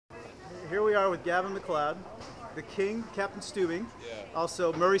here we are with Gavin McCleod, the King, Captain Stubing, Yeah.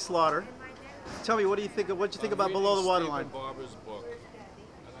 also Murray Slaughter. Tell me, what do you think about Below the Waterline? Barber's book,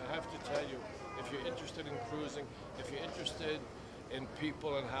 and I have to tell you, if you're interested in cruising, if you're interested in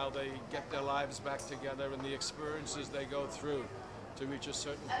people and how they get their lives back together and the experiences they go through to reach a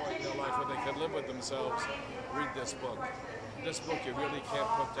certain point in their life where they can live with themselves, read this book. This book you really can't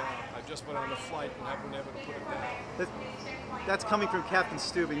put down. I just went on a flight and haven't been able to put it down. That's coming from Captain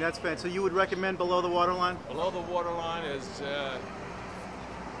Stubing. That's fantastic. So you would recommend Below the Waterline? Below the Waterline is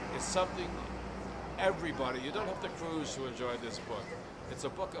something everybody, you don't have to cruise to enjoy this book. It's a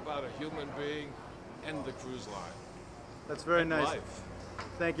book about a human being and the cruise line. That's very nice. Life.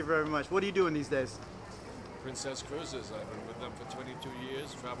 Thank you very much. What are you doing these days? Princess Cruises. I've been with them for 22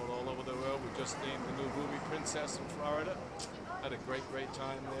 years, traveled all over the world. We just named the new movie Princess in Florida. Had a great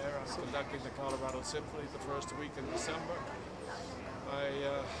time there. I'm conducting the Colorado Symphony the first week in December.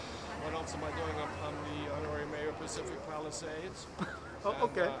 What else am I doing? I'm the honorary mayor of Pacific Palisades. Oh,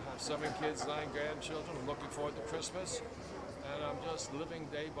 okay. I have 7 kids, 9 grandchildren. I'm looking forward to Christmas. And I'm just living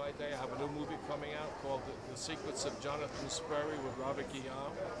day by day. I have a new movie coming out called The Secrets of Jonathan Spurry with Robert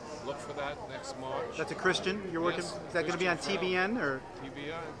Guillaume. Look for that next March. That's a Christian? You're working? Yes, is that going to be on TBN or?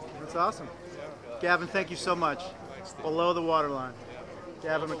 TBN. That's awesome. Yeah. Gavin, thank you so much. Thanks, Steve. Below the Waterline. Yeah.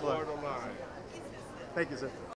 Gavin Below the McCleod. Waterline. Thank you, sir.